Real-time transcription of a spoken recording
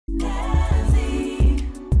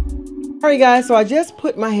Alright guys, so I just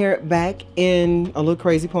put my hair back in a little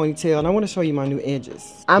crazy ponytail and I want to show you my new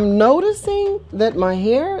edges. I'm noticing that my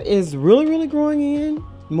hair is really growing in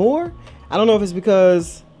more. I don't know if it's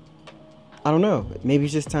because, I don't know, maybe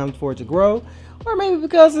it's just time for it to grow, or maybe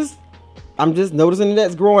because I'm just noticing that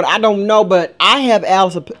it's growing. I don't know, but I have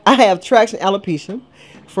traction alopecia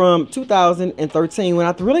from 2013. When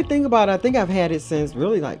I really think about it, I think I've had it since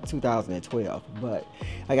really like 2012. But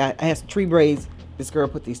I had some tree braids. This girl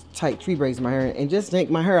put these tight tree braids in my hair and just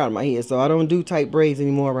yanked my hair out of my head. So I don't do tight braids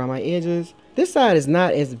anymore around my edges. This side is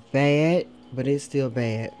not as bad, but it's still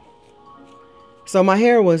bad. So my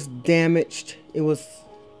hair was damaged. It was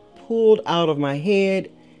pulled out of my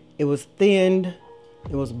head. It was thinned.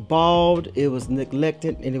 It was bald. It was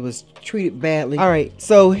neglected, and it was treated badly. All right,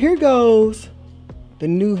 so here goes the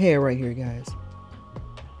new hair right here, guys.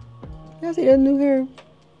 Y'all see that new hair?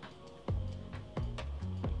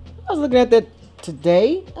 I was looking at that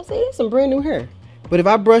today. I said, it's some brand new hair. But if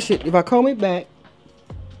I brush it, if I comb it back,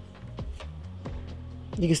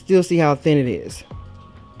 you can still see how thin it is.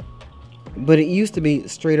 But it used to be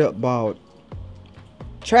straight up bald.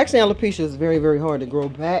 Traction alopecia is very hard to grow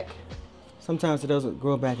back. Sometimes it doesn't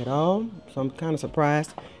grow back at all. So I'm kind of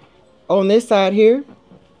surprised. On this side here,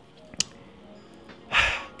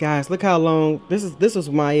 guys, look how long this is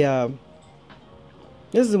my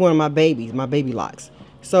this is one of my babies, my baby locks.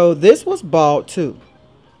 So this was bald too,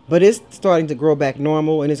 but it's starting to grow back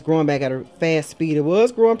normal, and it's growing back at a fast speed. It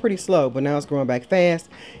was growing pretty slow, but now it's growing back fast.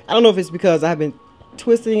 I don't know if it's because I've been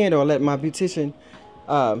twisting it or letting my beautician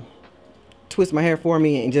twist my hair for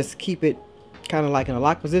me and just keep it kind of like in a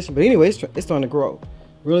lock position. But anyway, it's starting to grow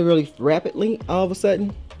really rapidly all of a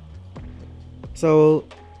sudden. So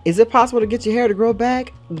is it possible to get your hair to grow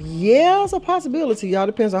back? Yeah, it's a possibility. Y'all,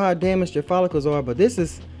 depends on how damaged your follicles are, but this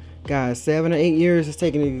is, guys, 7 or 8 years it's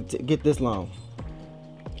taking to get this long.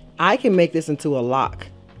 I can make this into a lock,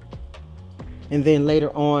 and then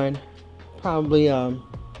later on, probably, yeah,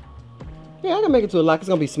 I can make it to a lock. It's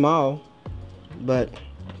gonna be small, but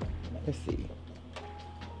let's see.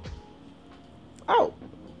 Oh,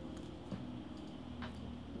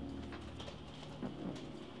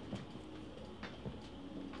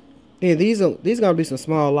 yeah, these are gonna be some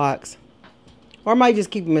small locks. Or I might just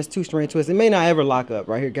keep them as 2-strand twists. It may not ever lock up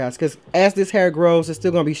right here, guys, because as this hair grows, it's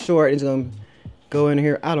still going to be short. It's going to go in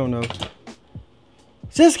here. I don't know.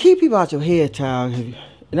 Just keep people out your head, child. And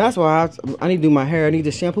that's why I need to do my hair. I need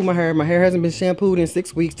to shampoo my hair. My hair hasn't been shampooed in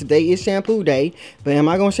 6 weeks. Today is shampoo day. But am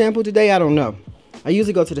I going to shampoo today? I don't know. I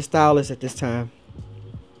usually go to the stylist at this time.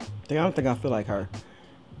 I don't think I feel like her.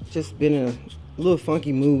 Just been in a little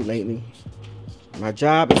funky mood lately. My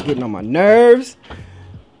job is getting on my nerves.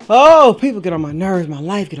 Oh, people get on my nerves. My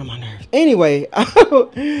life get on my nerves. Anyway, I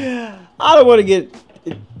don't want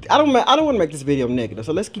to make this video negative.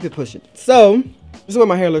 So let's keep it pushing. So this is what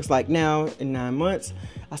my hair looks like now in 9 months.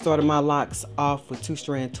 I started my locks off with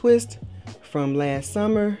 2-strand twist from last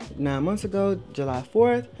summer, 9 months ago, July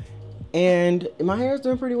 4th, and my hair is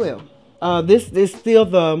doing pretty well. This is still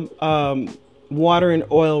the water and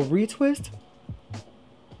oil retwist.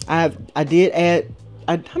 I did add.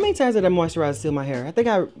 How many times did I moisturize and seal my hair? I think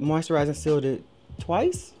I moisturized and sealed it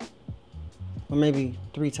twice, or maybe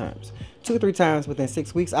 3 times. 2 or 3 times within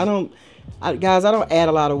 6 weeks. Guys, I don't add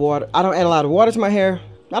a lot of water. I don't add a lot of water to my hair.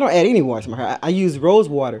 I don't add any water to my hair. I use rose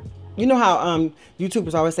water. You know how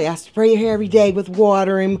YouTubers always say, I spray your hair every day with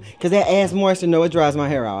water, and because that adds moisture. No, it dries my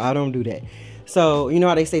hair out. I don't do that. So you know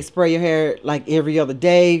how they say spray your hair like every other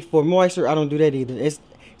day for moisture? I don't do that either. It's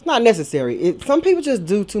not necessary. Some people just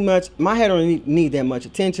do too much. My hair don't need that much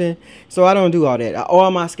attention, so I don't do all that. I oil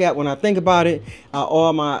my scalp when I think about it. I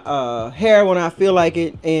oil my hair when I feel like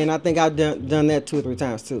it, and I think I've done that 2 or 3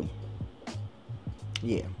 times too.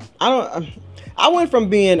 Yeah, I went from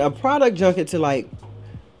being a product junkie to like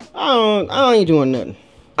I ain't doing nothing.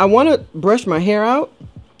 I want to brush my hair out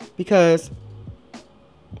because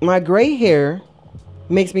my gray hair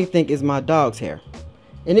makes me think it's my dog's hair.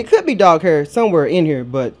 And it could be dog hair somewhere in here,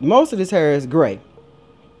 but most of this hair is gray.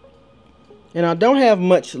 And I don't have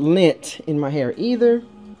much lint in my hair either.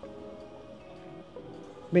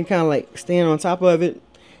 Been kind of like staying on top of it.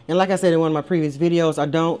 And like I said in one of my previous videos, I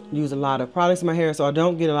don't use a lot of products in my hair, so I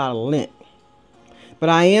don't get a lot of lint. But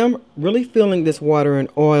I am really feeling this water and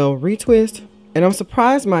oil retwist. And I'm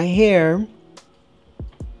surprised my hair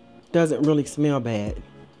doesn't really smell bad.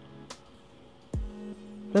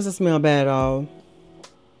 Doesn't smell bad at all.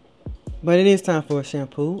 But it is time for a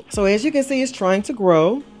shampoo. So as you can see, it's trying to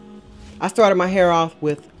grow. I started my hair off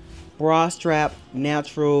with bra strap,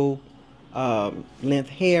 natural length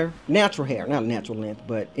hair. Natural hair, not natural length,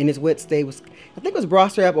 but in its wet state was, I think it was bra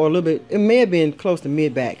strap or a little bit, it may have been close to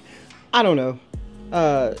mid back. I don't know.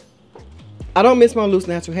 I don't miss my loose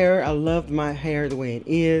natural hair. I love my hair the way it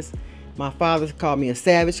is. My father called me a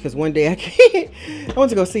savage because one day I went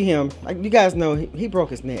to go see him. Like you guys know, he broke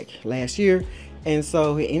his neck last year. And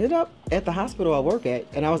so he ended up at the hospital I work at.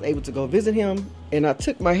 And I was able to go visit him. And I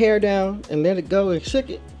took my hair down and let it go and shook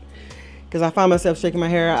it. Because I found myself shaking my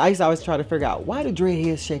hair. I used to always try to figure out why do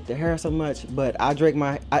dreadheads shake their hair so much. But I shake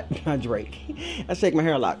my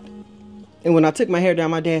hair a lot. And when I took my hair down,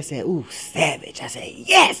 my dad said, "Ooh, savage." I said,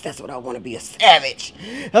 "Yes, that's what I want to be, a savage.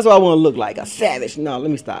 That's what I want to look like, a savage." No, let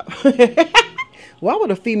me stop. Why would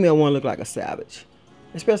a female want to look like a savage?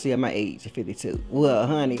 Especially at my age of 52. Well,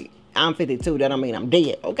 honey, I'm 52. That don't mean I'm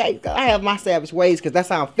dead, okay? I have my savage ways because that's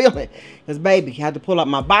how I'm feeling. Because, baby, I had to pull out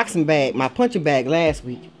my boxing bag, my punching bag last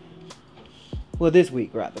week. Well, this week,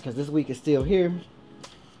 rather, because this week is still here.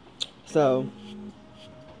 So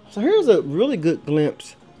here's a really good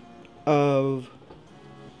glimpse of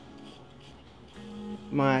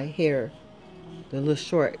my hair. The little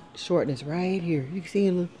shortness right here. You can see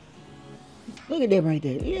it. Look at that right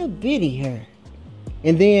there. Little bitty hair.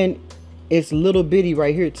 And then it's little bitty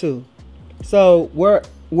right here too. So where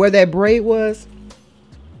that braid was,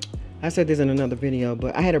 I said this in another video,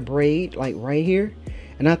 but I had a braid like right here.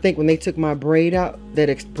 And I think when they took my braid out,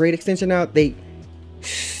 that braid extension out, they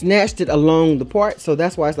snatched it along the part. So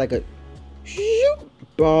that's why it's like a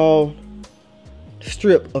ball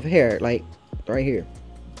strip of hair, like right here.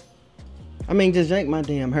 I mean, just yank my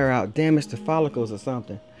damn hair out, damage the follicles or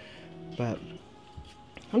something. But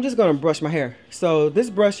I'm just gonna brush my hair. So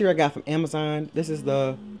this brush here I got from Amazon. This is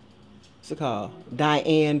the, what's it called?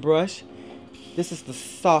 Dian brush. This is the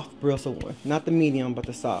soft bristle one, not the medium, but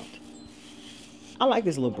the soft. I like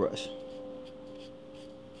this little brush.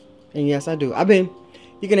 And yes, I do.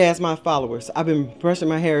 You can ask my followers. I've been brushing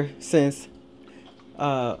my hair since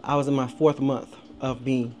I was in my 4th month of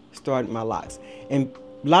me starting my locks. And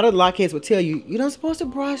a lot of the lock heads would tell you, you don't supposed to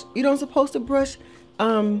brush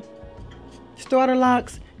starter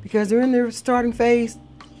locks because they're in their starting phase.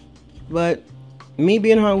 But me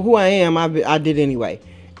being who I am, I did anyway.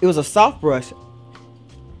 It was a soft brush.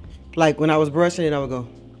 Like when I was brushing it, I would go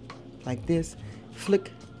like this,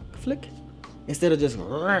 flick, flick, instead of just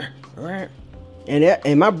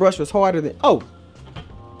and my brush was harder than, oh,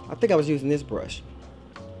 I think I was using this brush,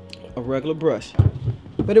 a regular brush,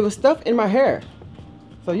 but it was stuff in my hair.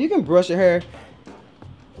 So you can brush your hair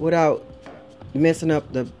without messing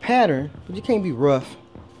up the pattern, but you can't be rough.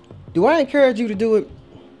 Do I encourage you to do it?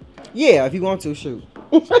 Yeah, if you want to, shoot.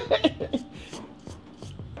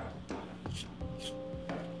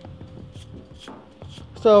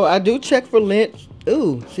 So I do check for lint.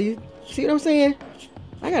 Ooh, see what I'm saying?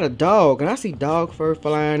 I got a dog and I see dog fur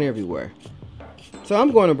flying everywhere. So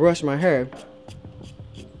I'm going to brush my hair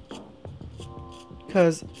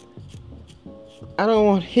because I don't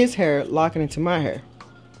want his hair locking into my hair.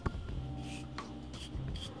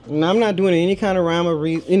 And I'm not doing it any kind of rhyme or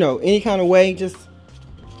reason, any kind of way. Just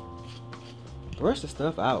brush the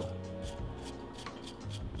stuff out.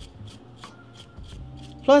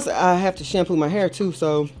 Plus, I have to shampoo my hair too,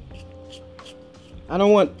 so I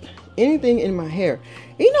don't want anything in my hair.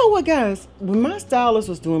 You know what, guys? When my stylist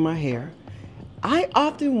was doing my hair, I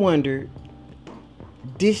often wondered,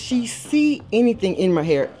 did she see anything in my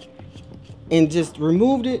hair and just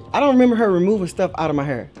removed it? I don't remember her removing stuff out of my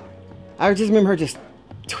hair. I just remember her just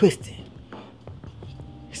twisting.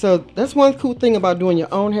 So that's one cool thing about doing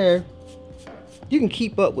your own hair. You can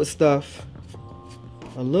keep up with stuff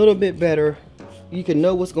a little bit better. You can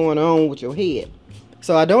know what's going on with your head.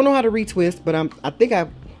 So I don't know how to retwist, but I think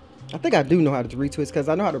I do know how to retwist because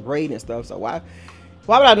I know how to braid and stuff. So why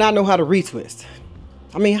would I not know how to retwist?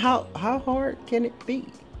 I mean, how hard can it be?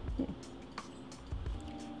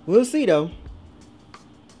 We'll see though.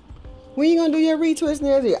 When you gonna do your retwist,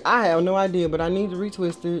 Nezzy? I have no idea, but I need to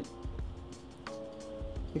retwist it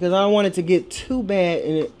because I don't want it to get too bad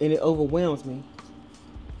and it overwhelms me.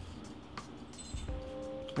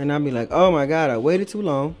 And I'll be like, oh my God, I waited too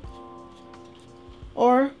long.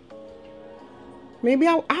 Or maybe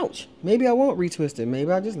maybe I won't retwist it.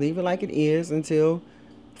 Maybe I'll just leave it like it is until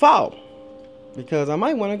fall. Because I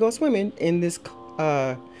might want to go swimming in this, do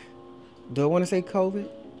I want to say COVID?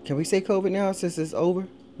 Can we say COVID now since it's over?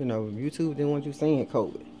 YouTube didn't want you saying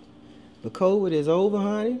COVID. But COVID is over,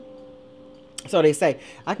 honey. So they say,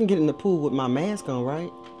 I can get in the pool with my mask on, right?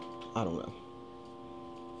 I don't know.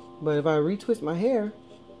 But if I retwist my hair,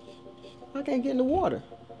 I can't get in the water.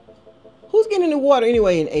 Who's getting in the water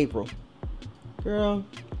anyway in April? Girl.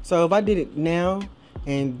 So if I did it now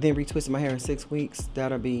and then retwisted my hair in 6 weeks,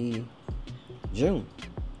 that'll be June.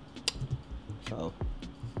 So,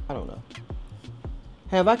 I don't know.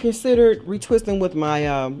 have I considered retwisting with my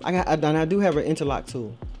I do have an interlock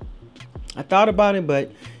tool. I thought about it,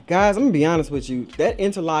 but guys, I'm gonna be honest with you, that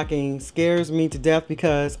interlocking scares me to death,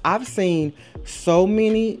 because I've seen so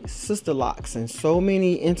many sister locks and so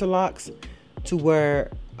many interlocks to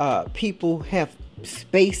where people have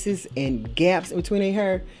spaces and gaps in between their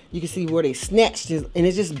hair. You can see where they snatched, and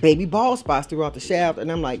it's just baby bald spots throughout the shaft,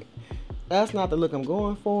 and I'm like, that's not the look I'm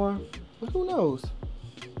going for, but who knows.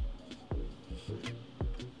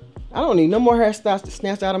 I don't need no more hair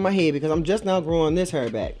snatched out of my head, because I'm just now growing this hair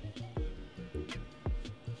back.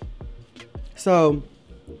 So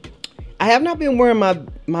I have not been wearing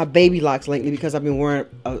my baby locks lately, because I've been wearing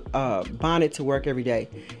a bonnet to work every day.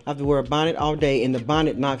 I have to wear a bonnet all day, and the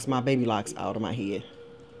bonnet knocks my baby locks out of my head.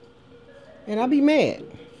 And I'll be mad.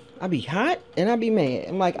 I'll be hot and I'll be mad.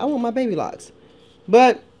 I'm like, I want my baby locks.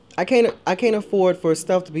 But I can't afford for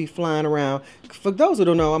stuff to be flying around. For those who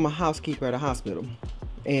don't know, I'm a housekeeper at a hospital.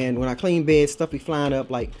 And when I clean beds, stuff be flying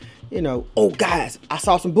up, like, you know, oh guys, I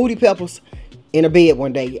saw some booty peppers in a bed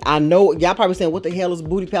one day. I know y'all probably saying, what the hell is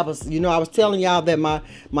booty peppers? You know, I was telling y'all that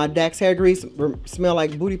my Dax hair grease smell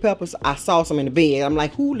like booty peppers. I saw some in the bed. I'm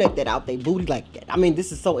like, who let that out their booty like that? I mean,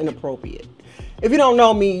 this is so inappropriate. If you don't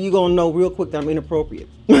know me, you're gonna know real quick that I'm inappropriate.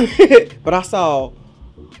 But I saw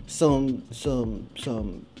some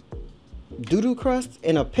doo-doo crust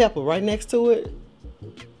and a pepper right next to it.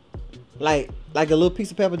 Like a little piece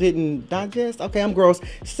of pepper didn't digest. Okay, I'm gross.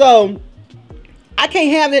 So I can't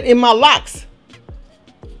have it in my locks.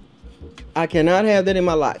 I cannot have that in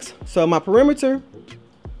my locks. So my perimeter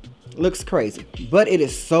looks crazy, but it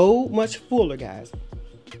is so much fuller, guys.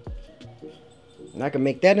 And I can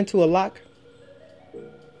make that into a lock.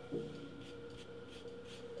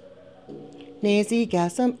 Nancy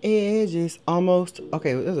got some edges. Almost.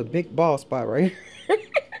 Okay, there's a big bald spot right here.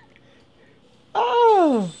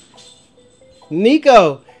 Oh.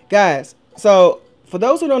 Nico. Guys, so for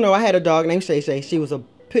those who don't know, I had a dog named Shay Shay. She was a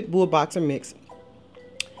pit bull boxer mix.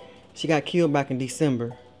 She got killed back in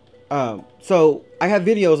December. So I have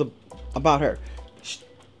videos about her.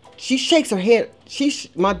 She shakes her head.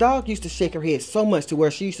 My dog used to shake her head so much to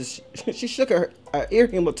where she shook her ear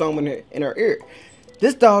hematoma in her ear.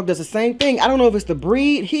 This dog does the same thing. I don't know if it's the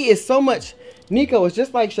breed. He is so much. Nico is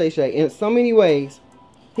just like Shay Shay in so many ways.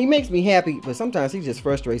 He makes me happy, but sometimes he just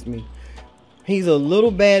frustrates me. He's a little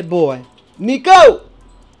bad boy. Nico!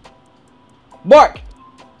 Bark!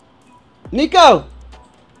 Nico!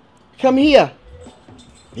 Come here.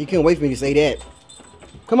 You can't wait for me to say that.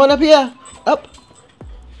 Come on up here. Up.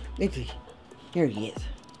 Here he is.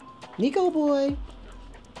 Nico boy.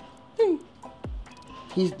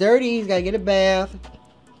 He's dirty. He's got to get a bath.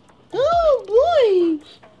 Oh boy.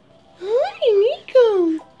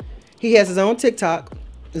 Hi, Nico. He has his own TikTok.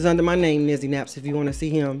 It's under my name, NeziNaps, if you want to see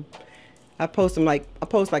him. I post like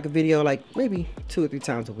a video like maybe 2 or 3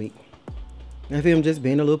 times a week of him just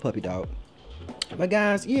being a little puppy dog. But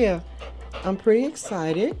guys, yeah, I'm pretty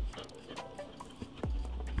excited.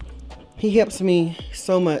 He helps me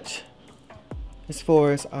so much as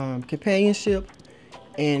far as companionship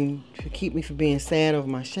and to keep me from being sad over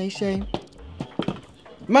my Shay Shay.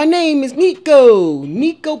 My name is Nico.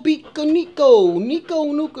 Nico Pico Nico. Nico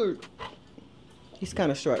Nuker. He's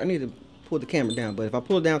kind of short. I need to pull the camera down, but if I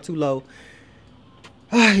pull it down too low,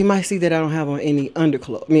 you might see that I don't have on any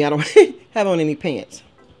underclothes. I mean, I don't have on any pants.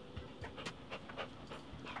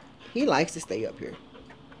 He likes to stay up here.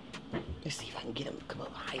 Let's see if I can get him to come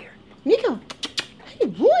up higher. Nico! Hey,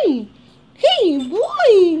 boy! Hey,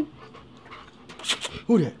 boy!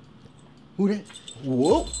 Who that? Who that?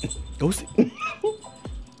 Whoa! Go see.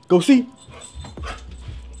 Go see.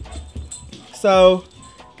 So,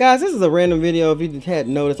 guys, this is a random video. If you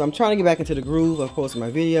hadn't noticed, I'm trying to get back into the groove of posting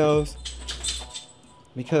my videos,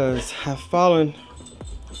 because I've fallen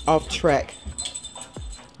off track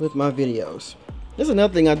with my videos. There's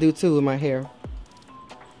another thing I do too with my hair.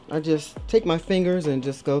 I just take my fingers and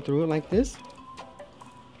just go through it like this.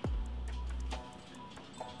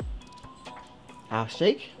 I'll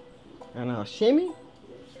shake and I'll shimmy.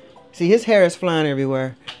 See, his hair is flying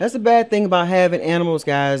everywhere. That's the bad thing about having animals,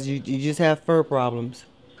 guys. You just have fur problems.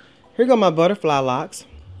 Here go my butterfly locks.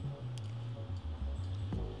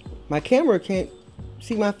 My camera can't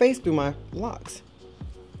see my face through my locks,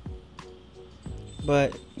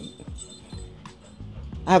 but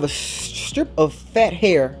I have a strip of fat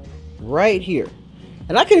hair right here,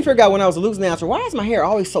 and I couldn't figure out when I was a loose natural, why is my hair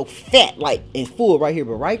always so fat, like, and full right here,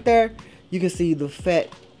 but right there you can see the fat,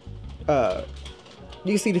 you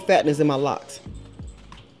can see the fatness in my locks.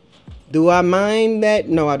 Do I mind that?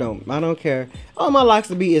 No, I don't. I don't care. I want my locks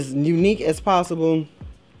to be as unique as possible,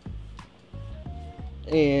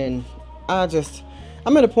 and I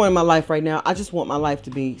I'm at a point in my life right now. I just want my life to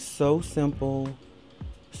be so simple,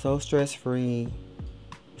 so stress-free,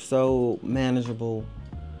 so manageable,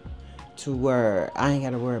 to where I ain't got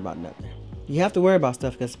to worry about nothing. You have to worry about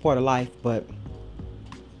stuff because it's part of life, but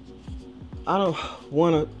I don't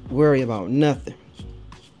want to worry about nothing.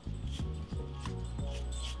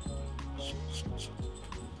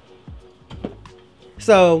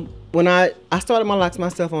 So when I started my locks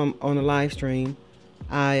myself on the live stream,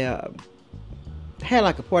 I had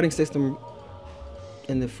like a parting system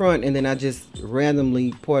in the front, and then I just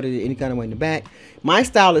randomly parted it any kind of way in the back. My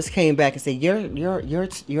stylist came back and said, your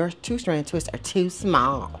two-strand twists are too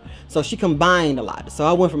small. So she combined a lot. So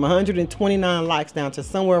I went from 129 locks down to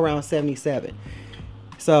somewhere around 77.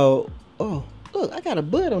 So, oh, look, I got a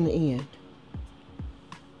bud on the end.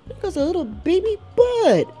 Look, there's a little baby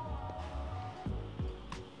bud.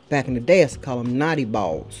 Back in the day, I used to call them naughty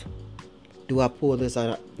balls. Do I pull this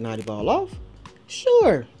naughty ball off?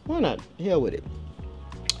 Sure, why not? Hell with it.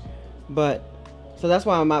 But so that's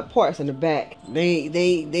why my parts in the back, they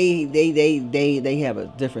have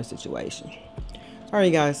a different situation. All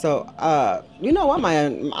right, guys. So you know, I might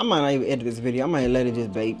not even edit this video. I might let it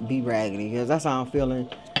just be raggedy because that's how I'm feeling.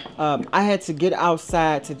 I had to get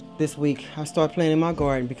outside this week. I started playing in my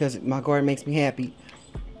garden because my garden makes me happy.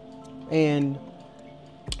 And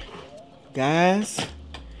guys,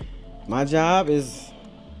 my job is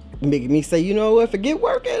making me say, you know what, forget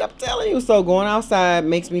working, I'm telling you. So going outside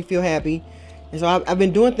makes me feel happy. And so I've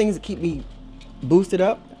been doing things to keep me boosted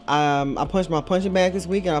up. I punched my punching bag this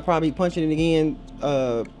week, and I'll probably punch it again.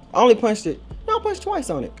 I only punched it, no, I punched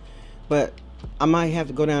twice on it. But I might have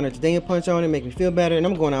to go down there today and punch on it, make me feel better. And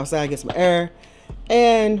I'm going outside, get some air.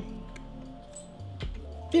 And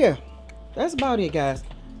yeah, that's about it, guys.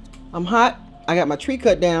 I'm hot. I got my tree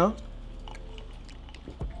cut down.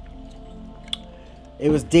 It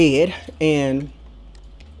was dead, and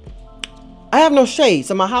I have no shade,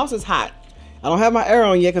 so my house is hot. I don't have my air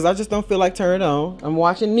on yet because I just don't feel like turning it on. I'm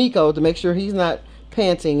watching Nico to make sure he's not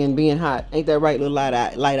panting and being hot. Ain't that right, little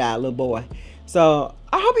light-eyed little boy? So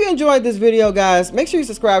I hope you enjoyed this video, guys. Make sure you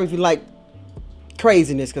subscribe if you like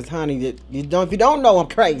craziness, because honey, if you don't know, I'm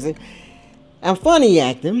crazy. I'm funny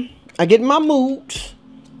acting. I get in my mood,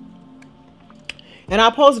 and I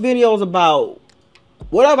post videos about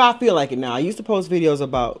whatever I feel like it now. I used to post videos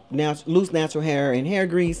about loose natural hair and hair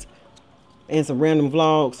grease and some random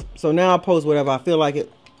vlogs. So now I post whatever I feel like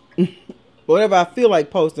it. Whatever I feel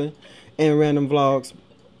like posting and random vlogs.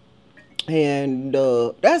 And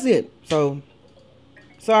that's it. So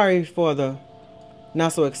sorry for the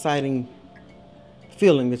not so exciting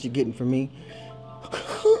feeling that you're getting from me.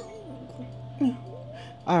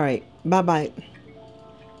 Alright, bye-bye.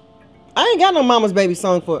 I ain't got no mama's baby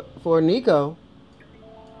song for Nico.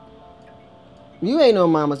 You ain't no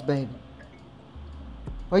mama's baby.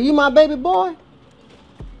 Are you my baby boy?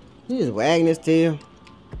 He just wagging his tail.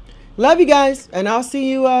 Love you guys, and I'll see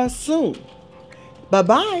you soon.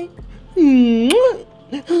 Bye-bye.